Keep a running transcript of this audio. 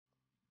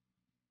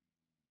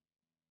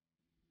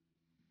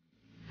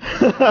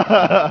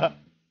Are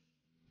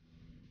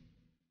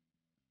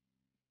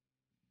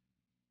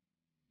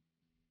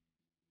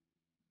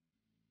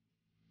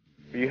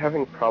you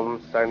having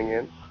problems signing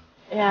in?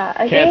 Yeah,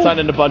 I Can't think... sign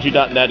into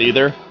Bungie.net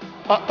either.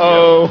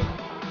 Uh-oh. Yep.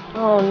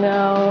 Oh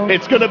no.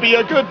 It's gonna be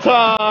a good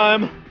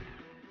time.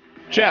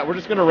 Chat, we're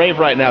just gonna rave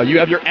right now. You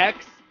have your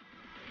ex?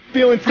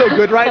 Feeling so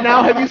good right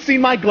now? Have you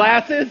seen my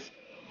glasses?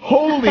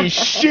 Holy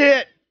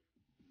shit!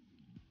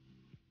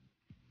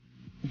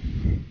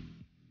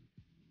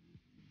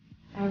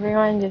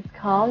 Everyone just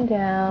calm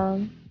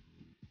down.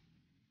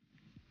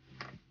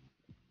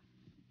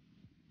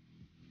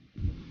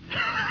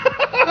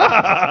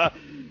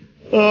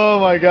 Oh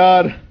my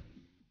god.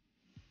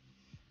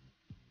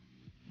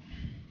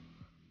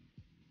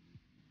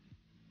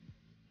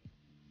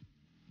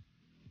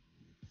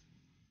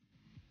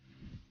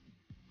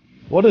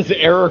 What is the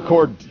error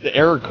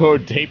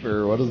code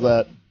taper? What is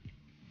that?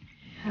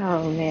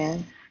 Oh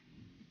man.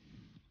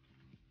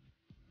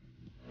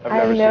 I've I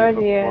have never no seen it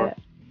idea. before.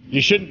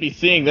 You shouldn't be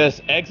seeing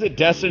this. Exit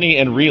Destiny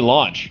and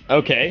relaunch.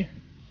 Okay.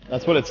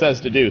 That's what it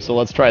says to do, so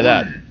let's try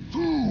that.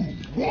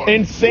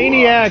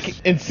 Insaniac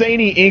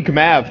Inc.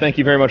 Mav, thank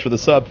you very much for the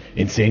sub.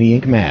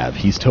 Insaniac Mav,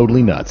 he's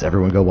totally nuts.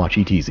 Everyone go watch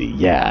ETZ.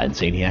 Yeah,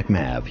 Insaniac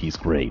Mav, he's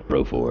great,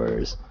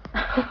 Broforce.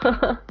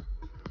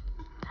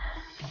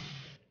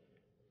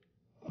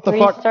 What the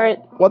Restart.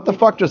 fuck? What the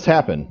fuck just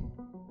happened?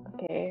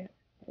 Okay.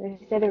 We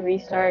said to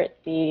restart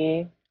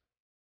the...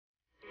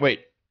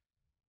 Wait.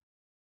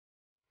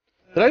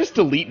 Did I just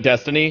delete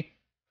Destiny?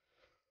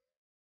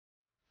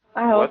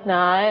 I hope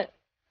not.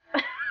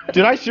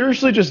 Did I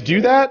seriously just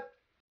do that?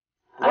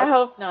 I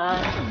hope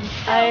not.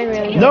 I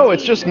really No, hope.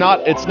 it's just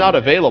not, it's not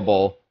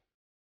available.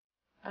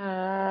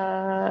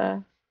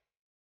 I'm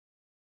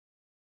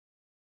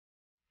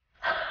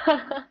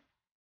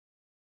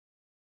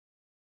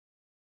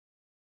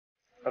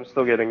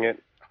still getting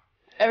it.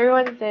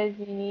 Everyone says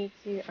you need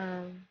to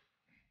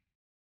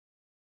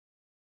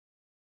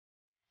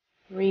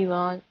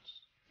relaunch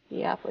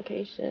the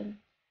application.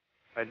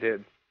 I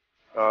did.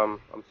 I'm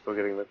still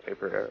getting the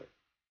taper error.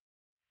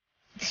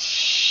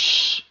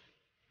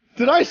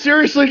 Did I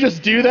seriously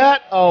just do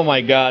that? Oh my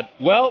god.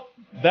 Well,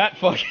 that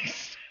fucking...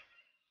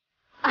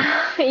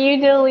 You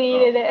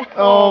deleted it.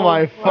 Oh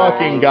my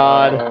fucking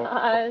god.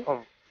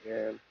 Oh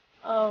man.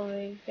 Oh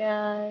my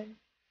god.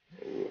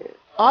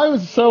 I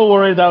was so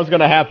worried that was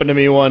gonna happen to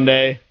me one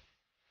day.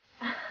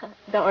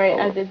 Don't worry,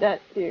 I did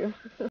that too.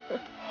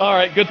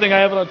 Alright, good thing I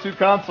have it on 2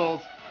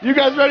 consoles. You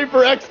guys ready for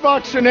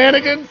Xbox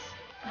shenanigans?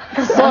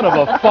 Son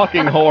of a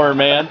fucking whore,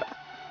 man.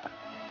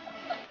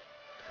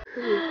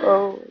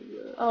 Oh my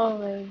god. Oh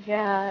my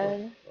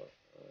god.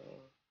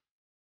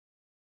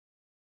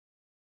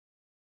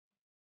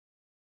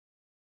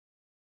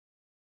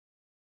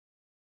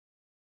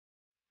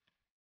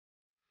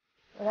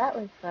 Well, that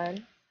was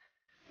fun.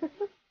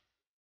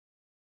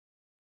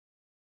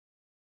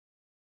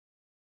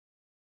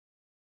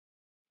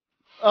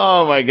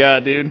 Oh my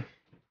god, dude.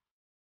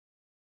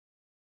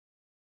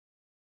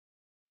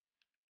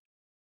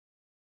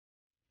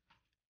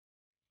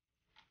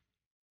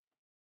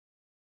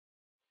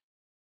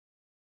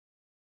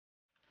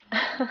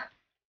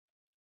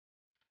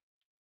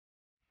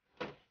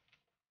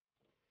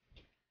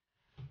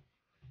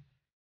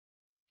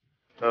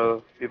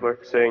 So people are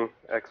saying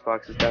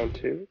Xbox is down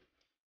too.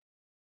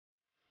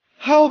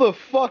 How the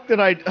fuck did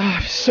I...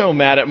 I'm so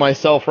mad at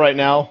myself right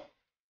now.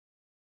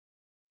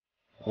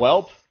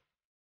 Welp.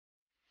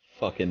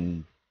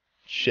 Fucking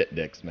shit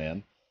dicks,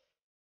 man.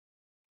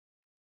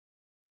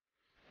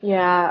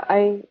 Yeah,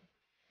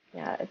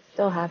 yeah, it's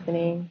still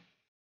happening.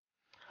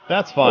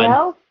 That's fine.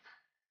 Well,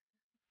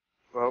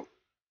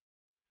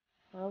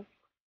 Well,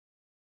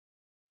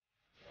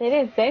 they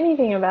didn't say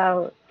anything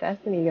about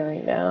Destiny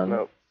going down.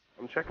 no.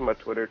 I'm checking my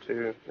Twitter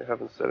too. They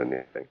haven't said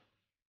anything.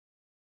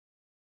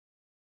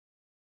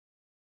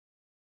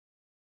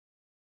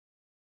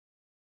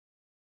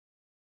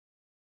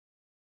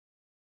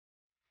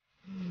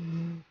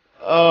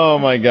 Oh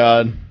my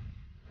god.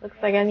 Looks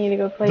like I need to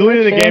go play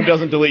Deleting the Witcher. game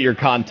doesn't delete your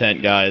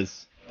content,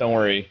 guys. Don't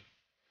worry.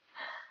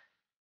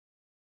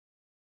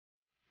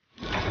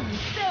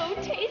 So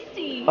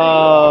tasty.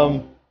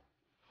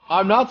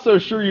 I'm not so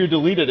sure you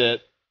deleted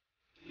it,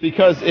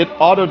 because it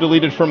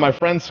auto-deleted from my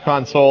friend's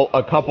console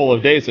a couple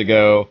of days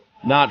ago.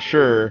 Not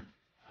sure.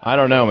 I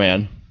don't know,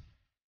 man.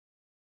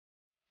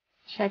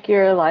 Check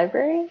your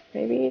library.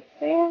 Maybe it's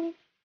there.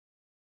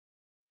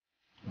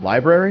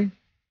 Library?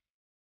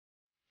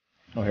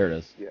 Oh, here it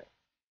is. Yeah.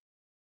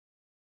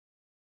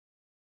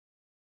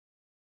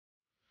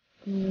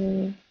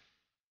 Mm.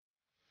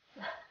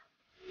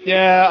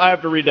 Yeah, I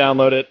have to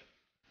re-download it.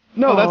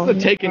 No, that's the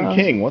Taken no.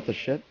 King. What the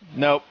shit?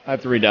 Nope, I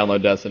have to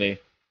re-download Destiny.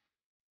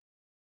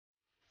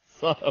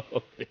 Son of a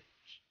bitch.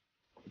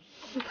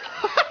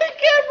 I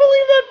can't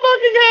believe that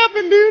fucking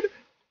happened, dude!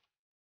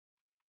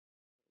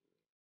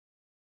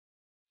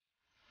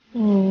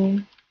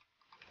 Mm.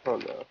 Oh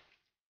no.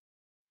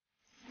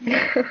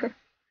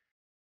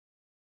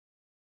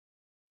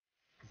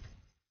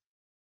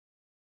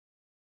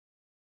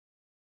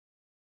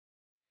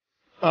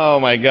 Oh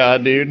my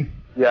god, dude.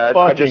 Yeah,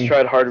 I just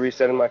tried hard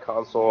resetting my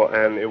console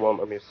and it won't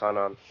let me sign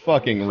on.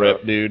 Fucking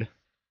rip, dude.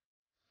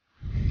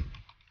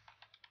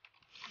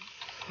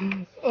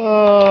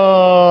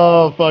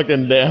 Oh,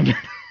 fucking damn it.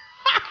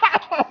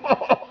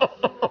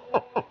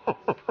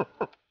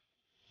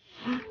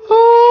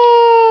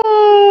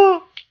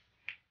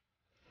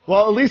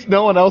 Well, at least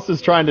no one else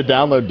is trying to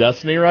download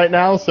Destiny right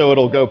now, so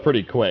it'll go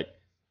pretty quick.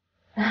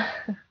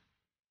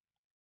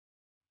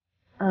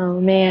 Oh,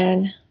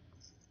 man.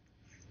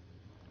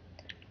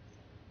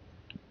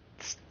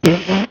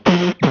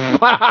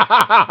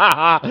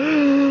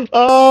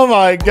 Oh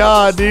my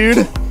god,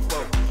 dude.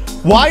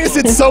 Why is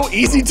it so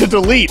easy to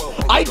delete?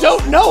 I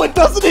don't know. It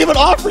doesn't even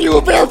offer you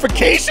a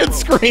verification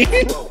screen.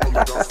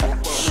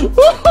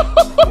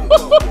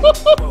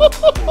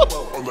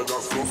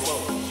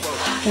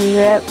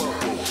 Rip.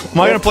 Am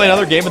I going to play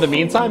another game in the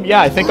meantime?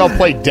 Yeah, I think I'll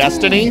play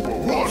Destiny.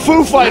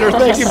 Foo Fighter,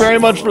 thank you very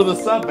much for the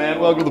sub, man.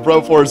 Welcome to the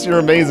Pro Force. You're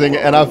amazing,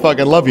 and I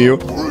fucking love you.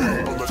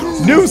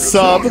 New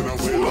sub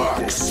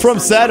from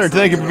Saturn.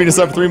 Thank you for being a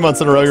sub for 3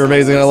 months in a row. You're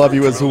amazing, and I love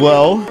you as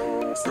well.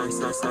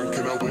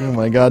 Oh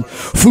my god.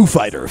 Foo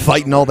Fighter,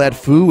 fighting all that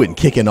foo and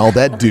kicking all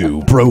that do.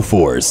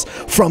 Broforce.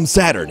 From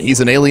Saturn. He's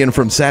an alien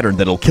from Saturn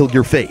that'll kill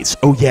your face.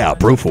 Oh yeah,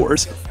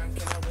 Broforce.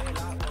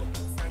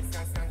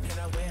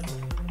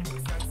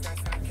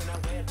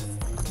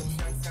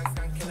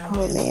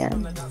 Oh,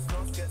 man.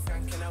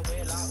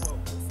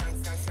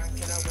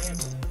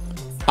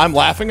 I'm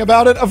laughing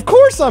about it? Of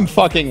course I'm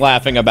fucking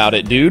laughing about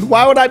it, dude.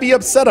 Why would I be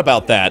upset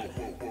about that?